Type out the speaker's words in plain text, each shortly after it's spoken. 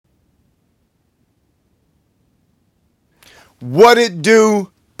What it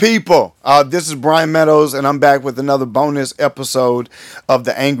do, people? This is Brian Meadows, and I'm back with another bonus episode of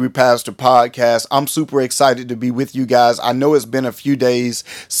the Angry Pastor podcast. I'm super excited to be with you guys. I know it's been a few days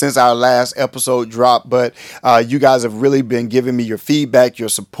since our last episode dropped, but you guys have really been giving me your feedback, your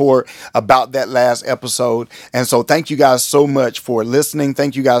support about that last episode. And so thank you guys so much for listening.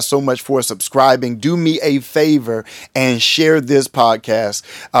 Thank you guys so much for subscribing. Do me a favor and share this podcast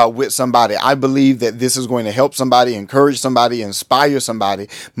with somebody. I believe that this is going to help somebody, encourage somebody, inspire somebody,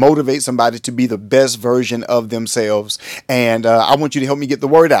 motivate somebody to be the best version of themselves. And I want you to help me get the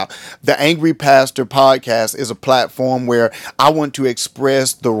word out. The Angry Pastor podcast is a platform where I want to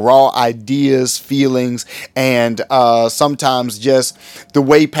express the raw ideas, feelings, and sometimes just the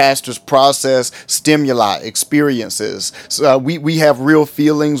way pastors process stimuli, experiences. So we have real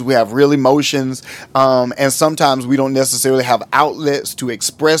feelings, we have real emotions, and sometimes we don't necessarily have outlets to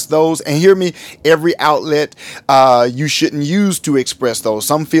express those. And hear me, every outlet you shouldn't use to express those.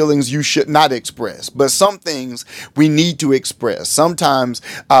 Some feelings you should not express, but some things we need to express. Sometimes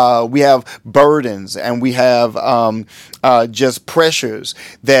we have burdens and we have just pressures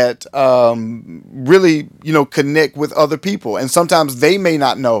that really, connect with other people. And sometimes they may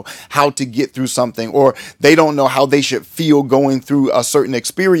not know how to get through something, or they don't know how they should feel going through a certain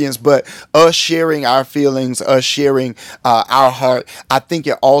experience. But us sharing our feelings, us sharing our heart, I think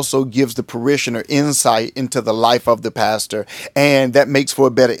it also gives the parishioner insight into the life of the pastor, and that makes for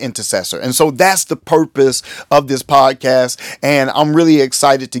a better intercessor. And so that's the purpose of this podcast. And I'm really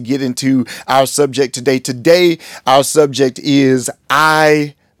excited to get into our subject today. Today, our subject is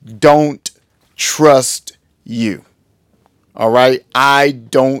I don't trust you. All right. I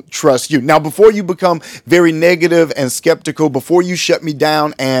don't trust you. Now, before you become very negative and skeptical, before you shut me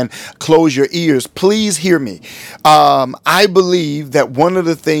down and close your ears, please hear me. I believe that one of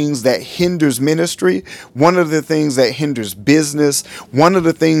the things that hinders ministry, one of the things that hinders business, one of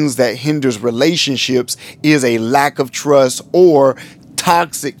the things that hinders relationships is a lack of trust or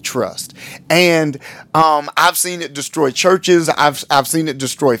toxic trust. And I've seen it destroy churches. I've seen it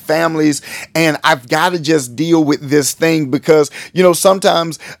destroy families. And I've got to just deal with this thing because,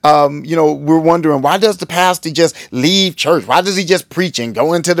 sometimes, we're wondering, why does the pastor just leave church? Why does he just preach and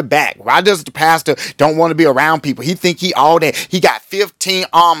go into the back? Why does the pastor don't want to be around people? He think he all that. He got 15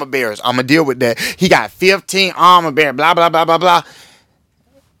 armor bearers. I'm going to deal with that. He got 15 armor bearers, blah, blah, blah, blah, blah.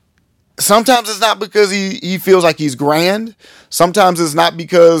 Sometimes it's not because he feels like he's grand. Sometimes it's not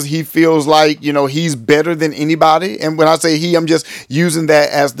because he feels like, he's better than anybody. And when I say he, I'm just using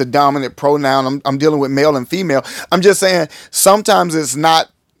that as the dominant pronoun. I'm dealing with male and female. I'm just saying sometimes it's not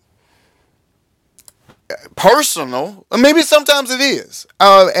personal. Or maybe sometimes it is.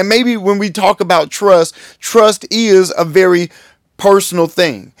 And maybe when we talk about trust is a very personal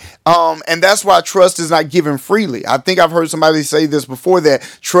thing. And that's why trust is not given freely. I think I've heard somebody say this before, that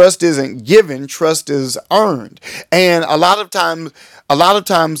trust isn't given, trust is earned. And a lot of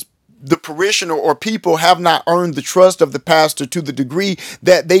times the parishioner or people have not earned the trust of the pastor to the degree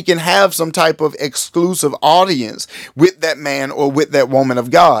that they can have some type of exclusive audience with that man or with that woman of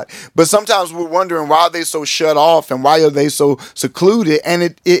God. But sometimes we're wondering, why are they so shut off and why are they so secluded?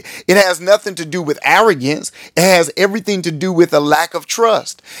 And it has nothing to do with arrogance. It has everything to do with a lack of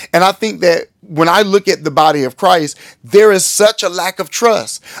trust. And I think that when I look at the body of Christ, there is such a lack of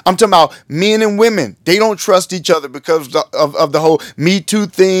trust. I'm talking about men and women. They don't trust each other because of the whole Me Too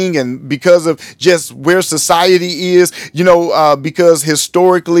thing, and because of just where society is, because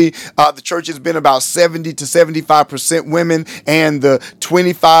historically the church has been about 70 to 75% women and the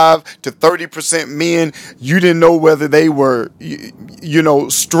 25 to 30% men. You didn't know whether they were,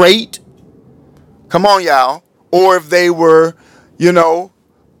 straight. Come on, y'all. Or if they were,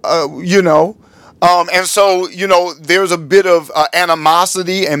 and so, there's a bit of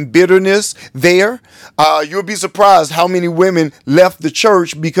animosity and bitterness there. You'll be surprised how many women left the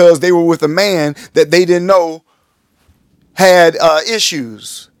church because they were with a man that they didn't know had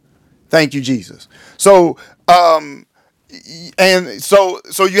issues. Thank you, Jesus. So, so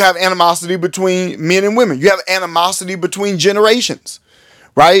you have animosity between men and women. You have animosity between generations.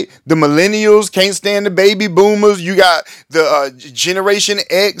 Right? The millennials can't stand the baby boomers. You got the Generation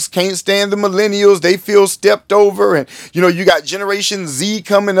X can't stand the millennials. They feel stepped over. And, you got Generation Z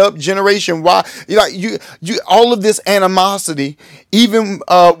coming up, Generation Y. You all of this animosity, even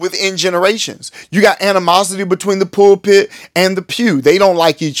within generations. You got animosity between the pulpit and the pew. They don't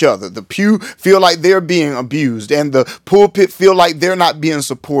like each other. The pew feel like they're being abused, and the pulpit feel like they're not being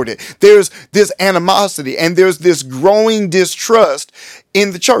supported. There's this animosity, and there's this growing distrust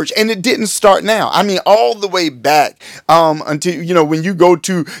in the church. And it didn't start now. I mean, all the way back until, when you go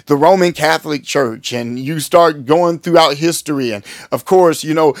to the Roman Catholic Church and you start going throughout history. And of course,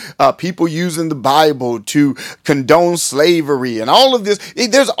 people using the Bible to condone slavery and all of this.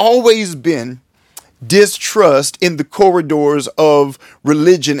 There's always been distrust in the corridors of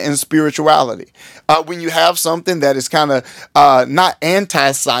religion and spirituality. When you have something that is kind of not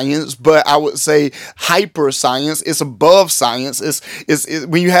anti-science, but I would say hyper-science, it's above science. It's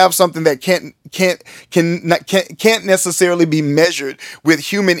when you have something that can't necessarily be measured with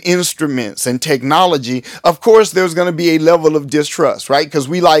human instruments and technology. Of course, there's going to be a level of distrust, right? Because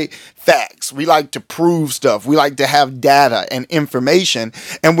we like facts. We like to prove stuff. We like to have data and information.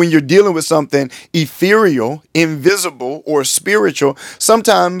 And when you're dealing with something ethereal, invisible, or spiritual,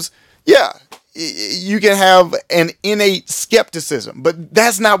 sometimes, you can have an innate skepticism. But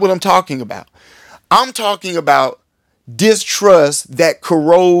that's not what I'm talking about. I'm talking about distrust that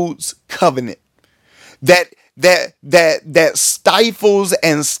corrodes covenant, that stifles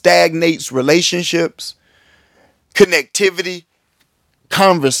and stagnates relationships, connectivity,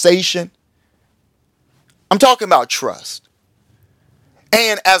 conversation. I'm talking about trust.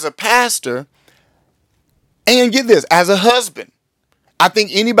 And as a pastor, and get this, as a husband, I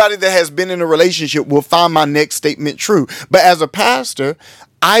think anybody that has been in a relationship will find my next statement true. But as a pastor,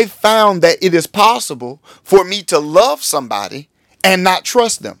 I found that it is possible for me to love somebody and not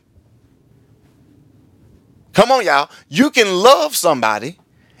trust them. Come on, y'all. You can love somebody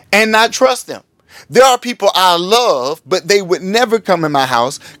and not trust them. There are people I love, but they would never come in my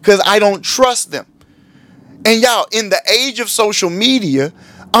house because I don't trust them. And y'all, in the age of social media,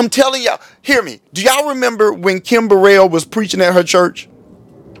 I'm telling y'all, hear me. Do y'all remember when Kim Burrell was preaching at her church?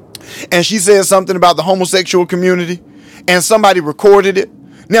 And she said something about the homosexual community and somebody recorded it.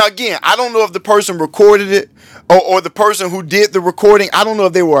 Now, again, I don't know if the person recorded it or the person who did the recording. I don't know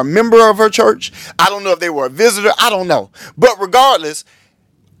if they were a member of her church. I don't know if they were a visitor. I don't know. But regardless,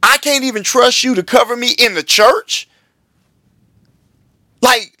 I can't even trust you to cover me in the church.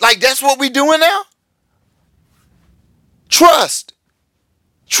 Like that's what we doing now? Trust.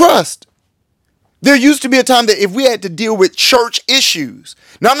 There used to be a time that if we had to deal with church issues,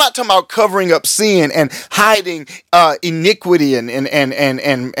 now I'm not talking about covering up sin and hiding iniquity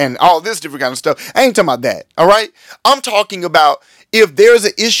and all this different kind of stuff. I ain't talking about that. All right. I'm talking about if there's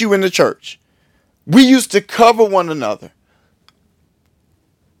an issue in the church, we used to cover one another.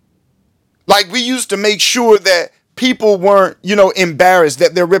 Like we used to make sure that people weren't, embarrassed,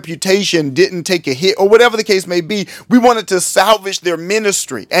 that their reputation didn't take a hit or whatever the case may be. We wanted to salvage their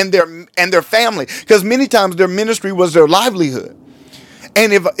ministry and their family, because many times their ministry was their livelihood.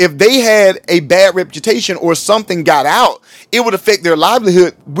 And if they had a bad reputation or something got out, it would affect their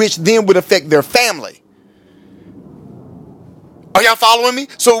livelihood, which then would affect their family. Are y'all following me?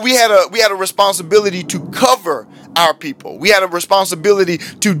 So we had a responsibility to cover our people. We had a responsibility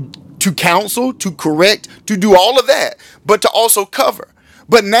to counsel, to correct, to do all of that, but to also cover.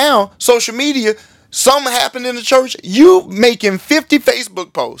 But now, social media, something happened in the church, you making 50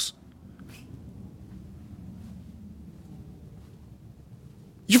 Facebook posts.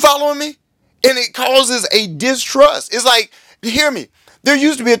 You following me? And it causes a distrust. It's like, hear me, there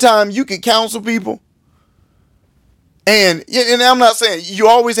used to be a time you could counsel people. And I'm not saying you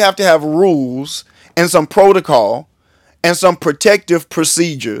always have to have rules and some protocol and some protective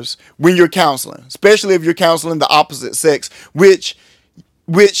procedures when you're counseling, especially if you're counseling the opposite sex, which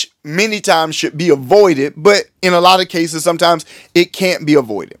many times should be avoided, but in a lot of cases, sometimes it can't be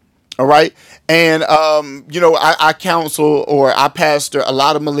avoided. All right. And, I counsel or I pastor a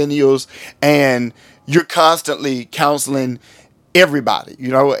lot of millennials, and you're constantly counseling everybody,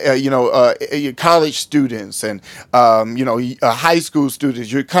 your college students and, high school students.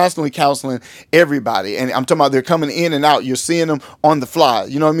 You're constantly counseling everybody. And I'm talking about they're coming in and out. You're seeing them on the fly.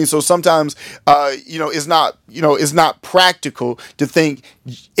 You know what I mean? So sometimes, it's not practical to think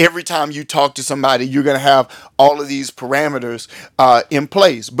every time you talk to somebody, you're going to have all of these parameters in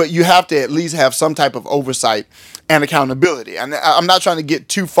place. But you have to at least have some type of oversight and accountability. And I'm not trying to get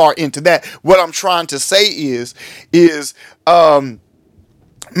too far into that. What I'm trying to say is,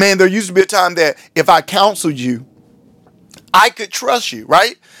 there used to be a time that if I counseled you, I could trust you,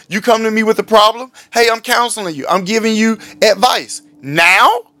 right? You come to me with a problem. Hey, I'm counseling you. I'm giving you advice.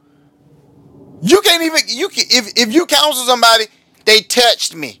 Now, you can't even, if you counsel somebody, they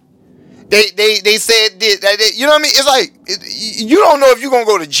touched me. They said this, you know what I mean? It's like, you don't know if you're going to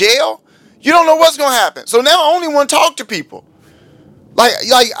go to jail. You don't know what's going to happen. So now I only want to talk to people. Like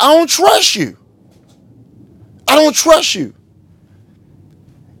I don't trust you. I don't trust you.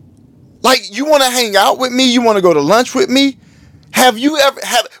 Like, you want to hang out with me? You want to go to lunch with me? Have you ever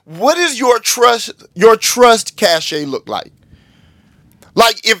what is your trust cachet look like?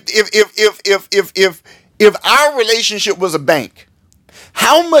 Like if our relationship was a bank,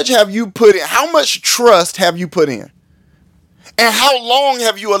 how much have you put in? How much trust have you put in? And how long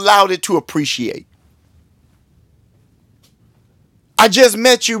have you allowed it to appreciate? I just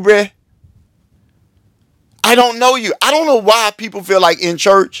met you, bruh. I don't know you. I don't know why people feel like in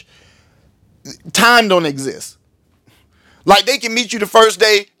church, time don't exist. Like they can meet you the first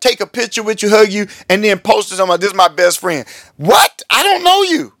day, take a picture with you, hug you, and then post it on this is my best friend. What? I don't know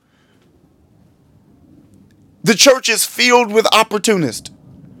you. The church is filled with opportunists.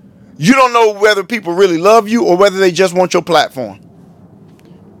 You don't know whether people really love you or whether they just want your platform.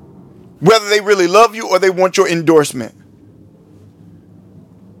 Whether they really love you or they want your endorsement.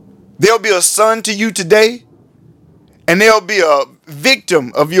 There'll be a son to you today, and there'll be a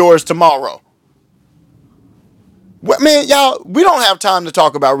victim of yours tomorrow. What, man, y'all, we don't have time to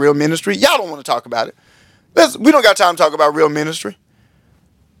talk about real ministry. Y'all don't want to talk about it. We don't got time to talk about real ministry.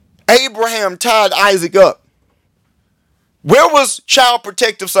 Abraham tied Isaac up. Where was Child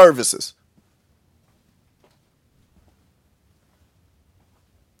Protective Services?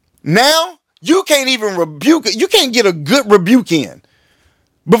 Now, you can't even rebuke it. You can't get a good rebuke in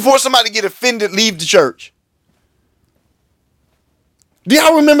before somebody get offended, leave the church. Do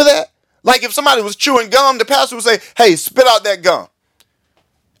y'all remember that? Like if somebody was chewing gum, the pastor would say, hey, spit out that gum.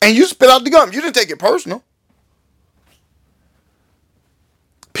 And you spit out the gum. You didn't take it personal.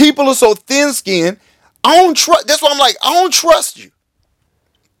 People are so thin-skinned. I don't trust. That's why I'm like, I don't trust you.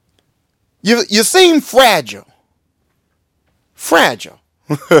 You seem fragile. Fragile.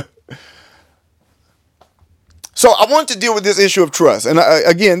 So I want to deal with this issue of trust. And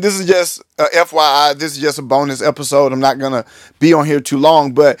again, this is just FYI. This is just a bonus episode. I'm not going to be on here too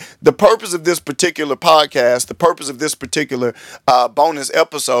long. But the purpose of this particular podcast, the purpose of this particular bonus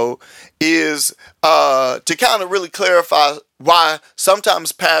episode is to kind of really clarify why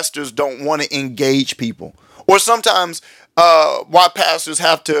sometimes pastors don't want to engage people. Or sometimes why pastors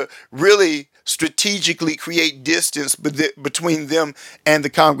have to really strategically create distance between them and the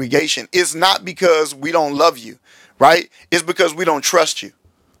congregation. It's not because we don't love you, right? It's because we don't trust you.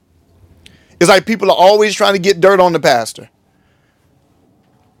 It's like people are always trying to get dirt on the pastor.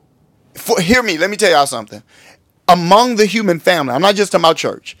 Hear me, let me tell y'all something. Among the human family, I'm not just talking about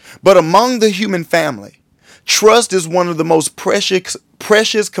church, but among the human family, trust is one of the most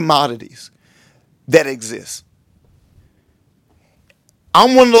precious commodities that exists.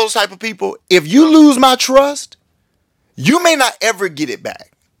 I'm one of those type of people. If you lose my trust, you may not ever get it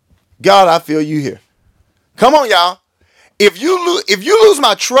back. God, I feel you here. Come on, y'all. If you lose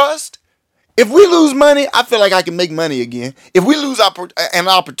my trust, if we lose money, I feel like I can make money again. If we lose an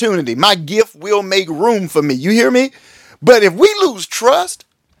opportunity, my gift will make room for me. You hear me? But if we lose trust,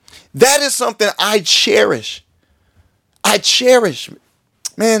 that is something I cherish. I cherish,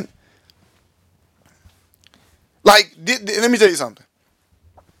 man. Like, let me tell you something.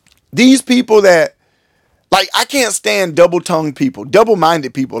 These people that, like, I can't stand double-tongued people.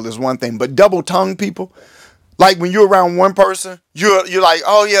 Double-minded people is one thing, but double-tongued people, like when you're around one person, you're like,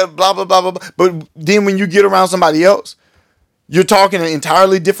 oh yeah, blah, blah, blah, blah, blah. But then when you get around somebody else, you're talking an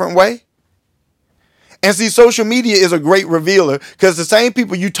entirely different way. And see, social media is a great revealer because the same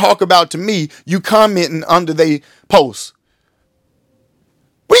people you talk about to me, you commenting under they posts.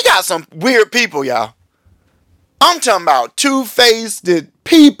 We got some weird people, y'all. I'm talking about two-faced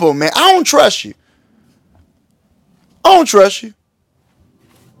people, man. I don't trust you. I don't trust you.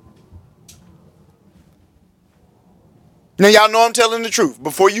 Now, y'all know I'm telling the truth.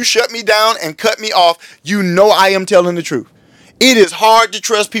 Before you shut me down and cut me off, you know I am telling the truth. It is hard to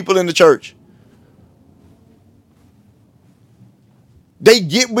trust people in the church. They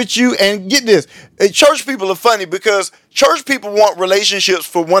get with you and get this. Church people are funny because church people want relationships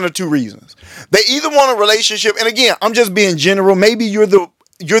for one or two reasons. They either want a relationship, and again, I'm just being general. Maybe you're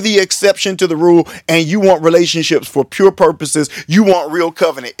the exception to the rule and you want relationships for pure purposes. You want real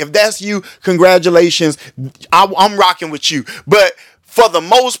covenant. If that's you, congratulations. I'm rocking with you. But for the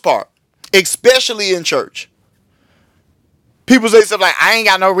most part, especially in church, people say stuff like, I ain't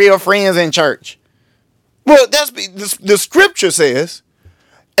got no real friends in church. Well, the scripture says,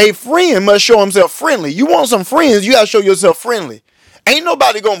 a friend must show himself friendly. You want some friends, you got to show yourself friendly. Ain't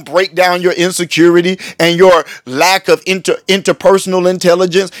nobody going to break down your insecurity and your lack of interpersonal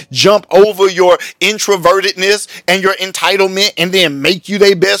intelligence, jump over your introvertedness and your entitlement and then make you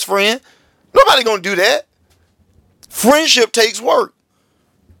their best friend. Nobody going to do that. Friendship takes work.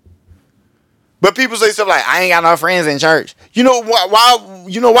 But people say stuff like, I ain't got no friends in church. You know why?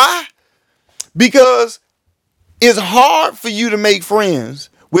 You know why? Because It's hard for you to make friends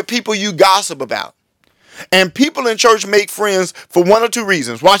with people you gossip about. And people in church make friends for one or two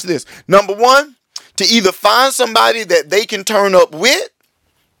reasons. Watch this. Number one, to either find somebody that they can turn up with,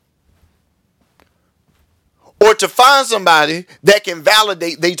 or to find somebody that can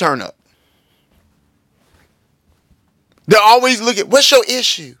validate they turn up. They're always looking, what's your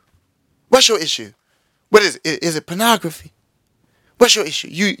issue? What's your issue? What is it? Is it pornography? What's your issue?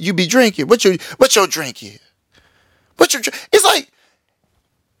 You be drinking. What's your drink here? What's your drink? It's like,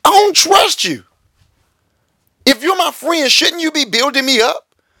 I don't trust you. If you're my friend, shouldn't you be building me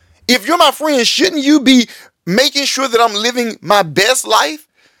up? If you're my friend, shouldn't you be making sure that I'm living my best life?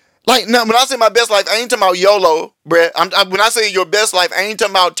 Like, now, when I say my best life, I ain't talking about YOLO, bruh. When I say your best life, I ain't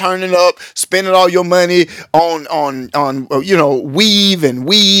talking about turning up, spending all your money on weave and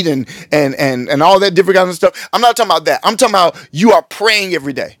weed and all that different kind of stuff. I'm not talking about that. I'm talking about you are praying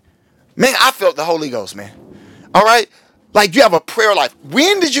every day. Man, I felt the Holy Ghost, man. All right? Like, you have a prayer life.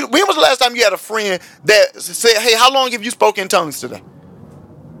 When was the last time you had a friend that said, hey, how long have you spoken in tongues today?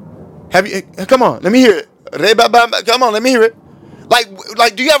 Have you? Come on, let me hear it. Come on, let me hear it.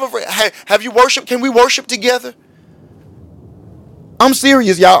 Like, do you have a friend? Have you worshiped? Can we worship together? I'm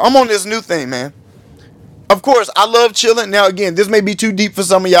serious, y'all. I'm on this new thing, man. Of course, I love chilling. Now, again, this may be too deep for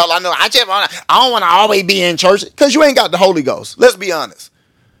some of y'all. I know. I don't want to always be in church because you ain't got the Holy Ghost. Let's be honest.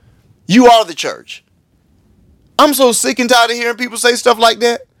 You are the church. I'm so sick and tired of hearing people say stuff like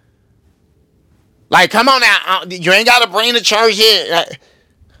that. Like, come on now. You ain't got to bring the church here.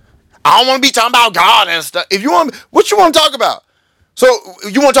 I don't want to be talking about God and stuff. If you want, what you want to talk about? So,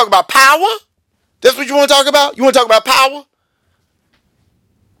 you want to talk about power? That's what you want to talk about? You want to talk about power?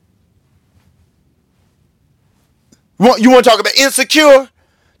 You want to talk about insecure?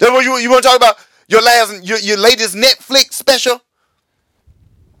 That's what you want to talk about? Your latest Netflix special?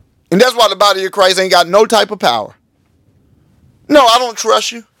 And that's why the body of Christ ain't got no type of power. No, I don't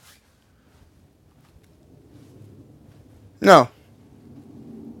trust you. No.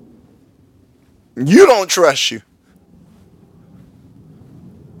 You don't trust you.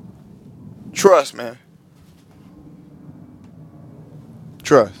 Trust, man.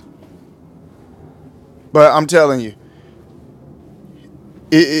 Trust. But I'm telling you,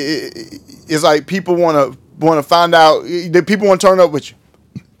 it's like people want to find out. People want to turn up with you.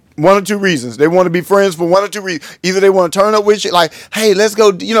 One or two reasons. They want to be friends for one or two reasons. Either they want to turn up with you, like, hey, let's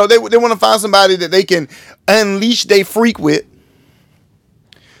go. You know, they want to find somebody that they can unleash their freak with.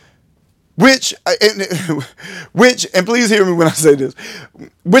 Which, and please hear me when I say this,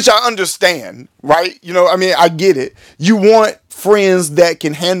 which I understand, right? You know, I mean, I get it. You want friends that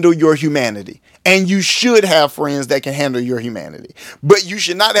can handle your humanity. And you should have friends that can handle your humanity. But you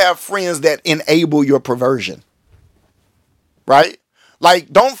should not have friends that enable your perversion. Right?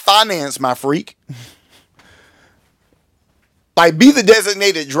 Like, don't finance my freak. Like, be the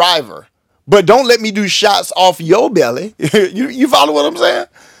designated driver. But don't let me do shots off your belly. You follow what I'm saying?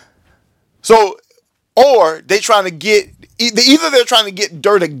 So, or they trying to get, either they're trying to get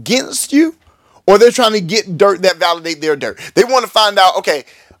dirt against you, or they're trying to get dirt that validate their dirt. They want to find out, okay,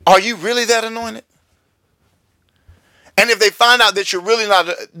 are you really that anointed? And if they find out that you're really not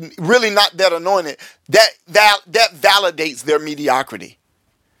that anointed, that validates their mediocrity.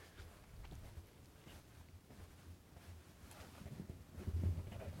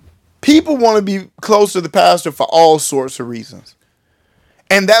 People want to be close to the pastor for all sorts of reasons.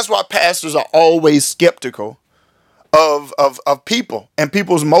 And that's why pastors are always skeptical of people and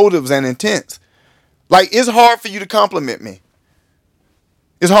people's motives and intents. Like, it's hard for you to compliment me.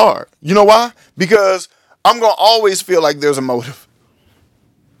 It's hard. You know why? Because I'm going to always feel like there's a motive.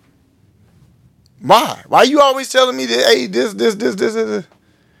 Why? Why are you always telling me that, hey, this?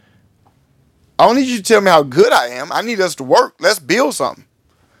 I don't need you to tell me how good I am. I need us to work. Let's build something.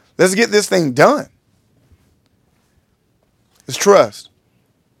 Let's get this thing done. It's trust.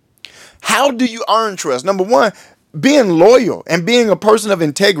 How do you earn trust? Number one, being loyal and being a person of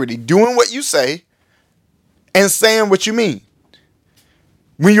integrity, doing what you say and saying what you mean.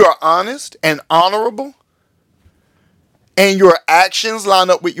 When you are honest and honorable and your actions line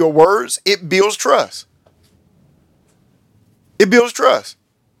up with your words, it builds trust. It builds trust.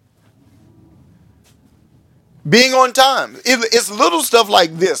 Being on time. It's little stuff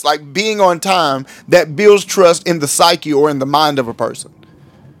like this, like being on time, that builds trust in the psyche or in the mind of a person.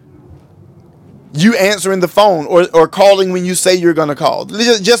 You answering the phone or calling when you say you're going to call.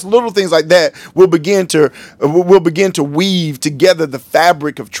 Just little things like that will begin to weave together the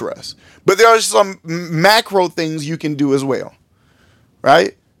fabric of trust. But there are some macro things you can do as well,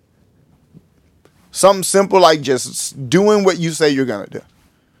 right? Something simple like just doing what you say you're going to do.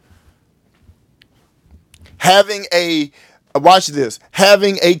 Having watch this,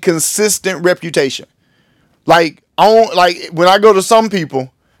 having a consistent reputation. Like when I go to some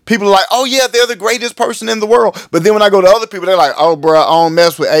people are like, oh yeah, they're the greatest person in the world. But then when I go to other people, they're like, oh bro, I don't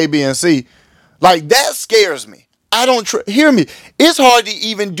mess with A, B, and C. Like that scares me. I don't hear me. It's hard to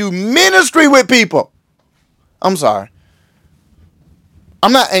even do ministry with people. I'm sorry.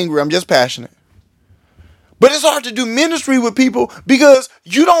 I'm not angry. I'm just passionate. But it's hard to do ministry with people because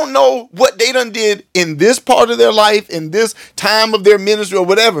you don't know what they done did in this part of their life, in this time of their ministry or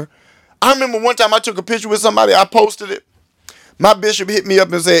whatever. I remember one time I took a picture with somebody. I posted it. My bishop hit me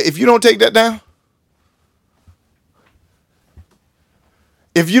up and said, if you don't take that down,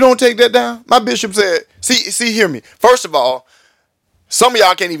 my bishop said, see, hear me. First of all, some of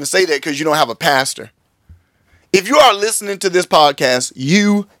y'all can't even say that because you don't have a pastor. If you are listening to this podcast,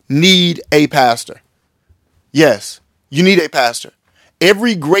 you need a pastor. Yes, you need a pastor.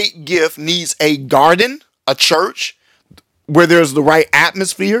 Every great gift needs a garden, a church, where there's the right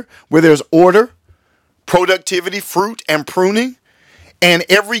atmosphere, where there's order, productivity, fruit, and pruning. And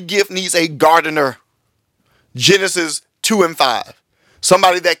every gift needs a gardener. Genesis 2:5.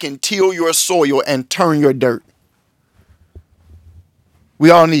 Somebody that can till your soil and turn your dirt. We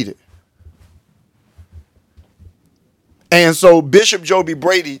all need it. And so Bishop Joby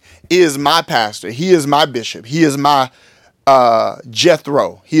Brady is my pastor. He is my bishop. He is my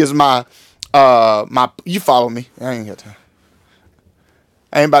Jethro. He is my you follow me. I ain't got time.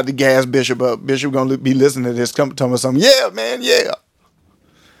 I ain't about to gas Bishop up. Bishop gonna be listening to this. Come tell me something. Yeah, man, yeah.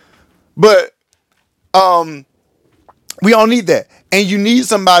 But we all need that. And you need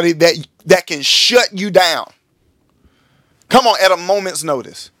somebody that can shut you down. Come on, at a moment's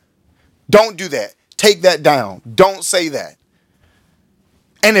notice. Don't do that. Take that down. Don't say that.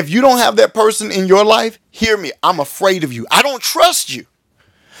 And if you don't have that person in your life, hear me. I'm afraid of you. I don't trust you.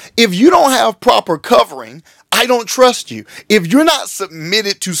 If you don't have proper covering, I don't trust you. If you're not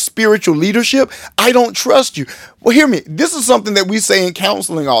submitted to spiritual leadership, I don't trust you. Well, hear me. This is something that we say in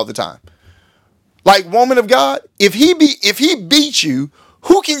counseling all the time. Like, woman of God, if he beats you,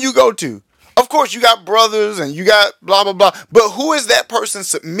 who can you go to? Of course, you got brothers and you got blah, blah, blah. But who is that person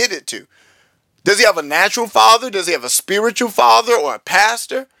submitted to? Does he have a natural father? Does he have a spiritual father or a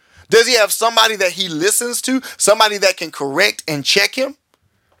pastor? Does he have somebody that he listens to? Somebody that can correct and check him?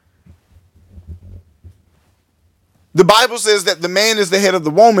 The Bible says that the man is the head of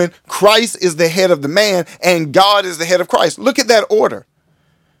the woman, Christ is the head of the man, and God is the head of Christ. Look at that order.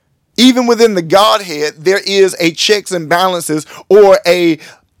 Even within the Godhead, there is a checks and balances or a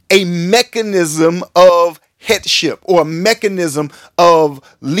mechanism of headship or a mechanism of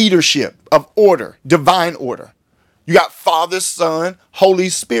leadership, of order, divine order. You got Father, Son, Holy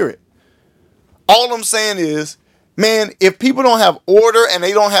Spirit. All I'm saying is, man, if people don't have order and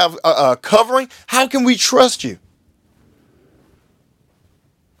they don't have a covering, how can we trust you?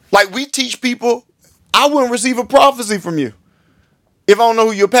 Like we teach people, I wouldn't receive a prophecy from you if I don't know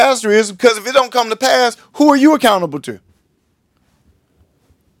who your pastor is, because if it don't come to pass, who are you accountable to?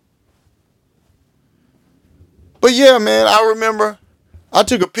 But yeah, man, I remember I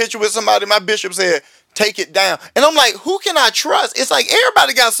took a picture with somebody. My bishop said, take it down. And I'm like, who can I trust? It's like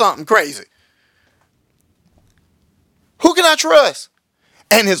everybody got something crazy. Who can I trust?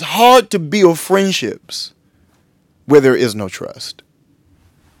 And it's hard to build friendships where there is no trust.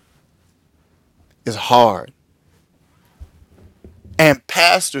 It's hard. And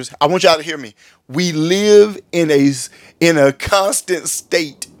pastors, I want y'all to hear me. We live in a constant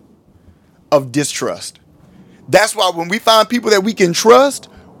state of distrust. That's why when we find people that we can trust,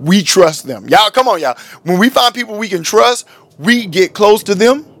 we trust them. Y'all, come on, y'all. When we find people we can trust, we get close to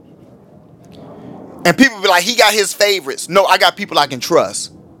them. And people be like, he got his favorites. No, I got people I can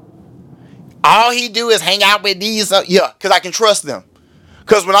trust. All he do is hang out with these. Yeah, because I can trust them.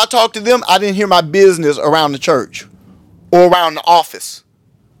 Because when I talk to them, I didn't hear my business around the church or around the office.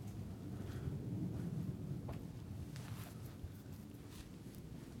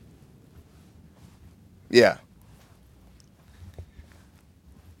 Yeah.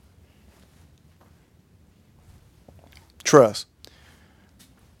 Trust.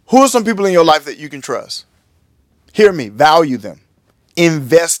 Who are some people in your life that you can trust? Hear me. Value them.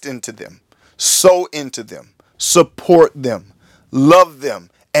 Invest into them. Sow into them. Support them. Love them.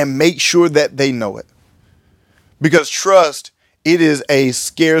 And make sure that they know it. Because trust, it is a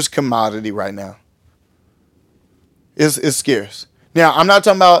scarce commodity right now. It's scarce. Now, I'm not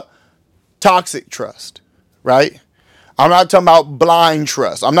talking about toxic trust, right? I'm not talking about blind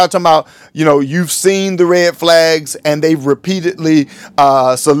trust. I'm not talking about, you've seen the red flags and they've repeatedly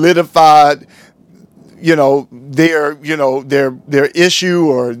solidified, their issue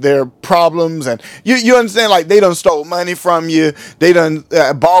or their problems, and you understand, like they done stole money from you, they done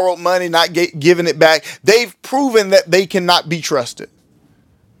borrowed money, not giving it back. They've proven that they cannot be trusted.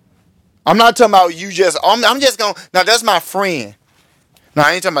 I'm not talking about you just. I'm just going. Now that's my friend. No,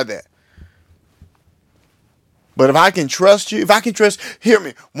 I ain't talking about that. But if I can trust you, hear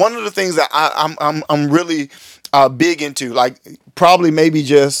me. One of the things that I'm really big into, like probably maybe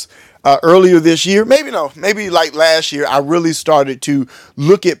just earlier this year, maybe like last year, I really started to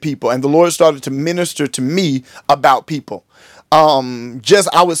look at people, and the Lord started to minister to me about people.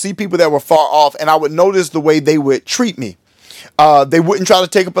 I would see people that were far off, and I would notice the way they would treat me. They wouldn't try to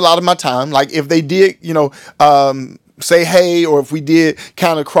take up a lot of my time. Like if they did, say hey, or if we did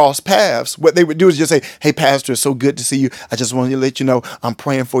kind of cross paths, what they would do is just say, hey, Pastor, it's so good to see you. I just wanted to let you know I'm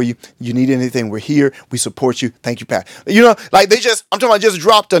praying for you. You need anything, we're here. We support you. Thank you, Pat. Like I'm talking about just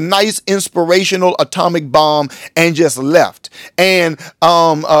dropped a nice inspirational atomic bomb and just left. And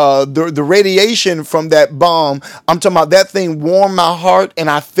the radiation from that bomb, I'm talking about that thing warmed my heart, and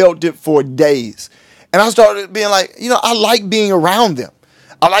I felt it for days. And I started being like, I like being around them.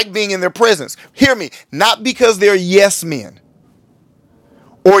 I like being in their presence. Hear me, not because they're yes men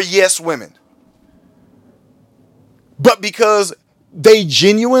or yes women, but because they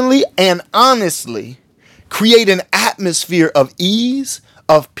genuinely and honestly create an atmosphere of ease,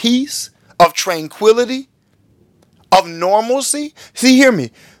 of peace, of tranquility, of normalcy. See, hear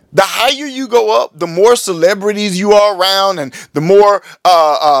me. The higher you go up, the more celebrities you are around, and the more,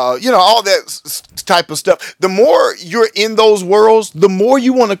 all that type of stuff. The more you're in those worlds, the more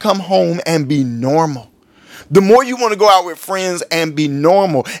you want to come home and be normal. The more you want to go out with friends and be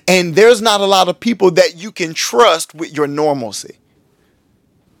normal. And there's not a lot of people that you can trust with your normalcy.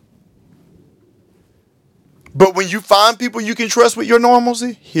 But when you find people you can trust with your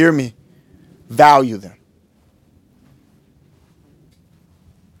normalcy, hear me, value them.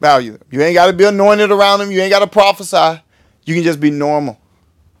 Value them. You ain't got to be anointed around them. You ain't got to prophesy. You can just be normal.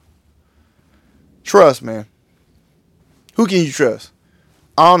 Trust, man. Who can you trust?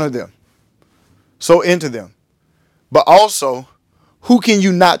 Honor them. So into them. But also, who can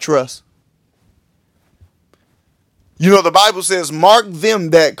you not trust? The Bible says, mark them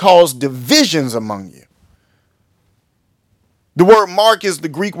that cause divisions among you. The word mark is the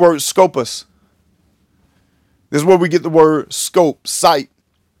Greek word scopus. This is where we get the word scope, sight.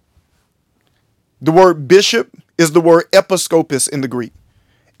 The word bishop is the word episcopus in the Greek.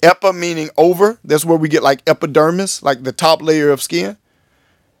 Epa meaning over. That's where we get like epidermis, like the top layer of skin.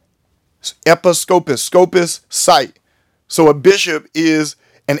 Episcopus, scopus, sight. So a bishop is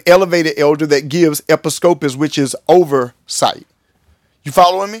an elevated elder that gives episcopus, which is oversight. You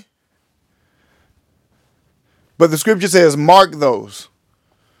following me? But the scripture says, mark those.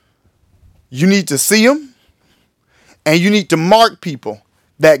 You need to see them, and you need to mark people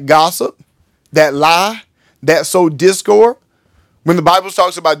that gossip, that lie, that sow discord. When the Bible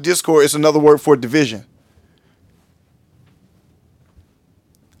talks about discord, it's another word for division.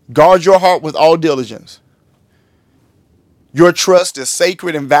 Guard your heart with all diligence. Your trust is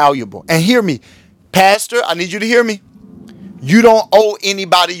sacred and valuable. And hear me, Pastor, I need you to hear me. You don't owe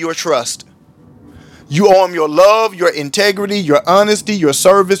anybody your trust. You owe them your love, your integrity, your honesty, your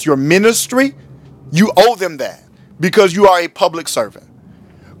service, your ministry. You owe them that because you are a public servant.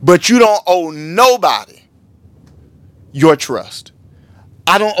 But you don't owe nobody your trust.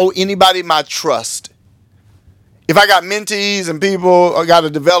 I don't owe anybody my trust. If I got mentees and people I got to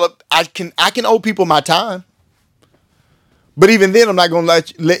develop, I can owe people my time. But even then, I'm not going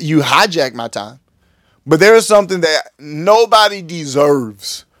to let you hijack my time. But there is something that nobody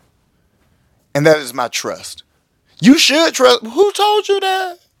deserves, and that is my trust. You should trust. Who told you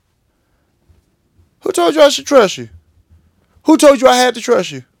that? Who told you I should trust you? Who told you I had to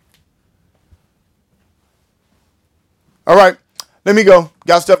trust you? All right, let me go.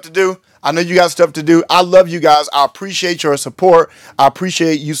 Got stuff to do. I know you got stuff to do. I love you guys. I appreciate your support. I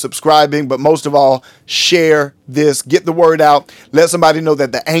appreciate you subscribing, but most of all, share this. Get the word out. Let somebody know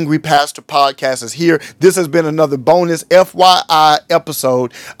that the Angry Pastor podcast is here. This has been another bonus FYI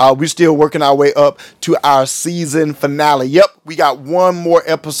episode. We're still working our way up to our season finale. Yep, we got one more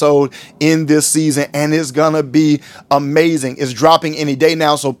episode in this season, and it's going to be amazing. It's dropping any day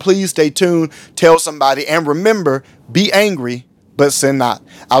now, so please stay tuned. Tell somebody, and remember, be angry, but sin not.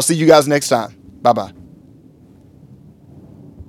 I'll see you guys next time. Bye-bye.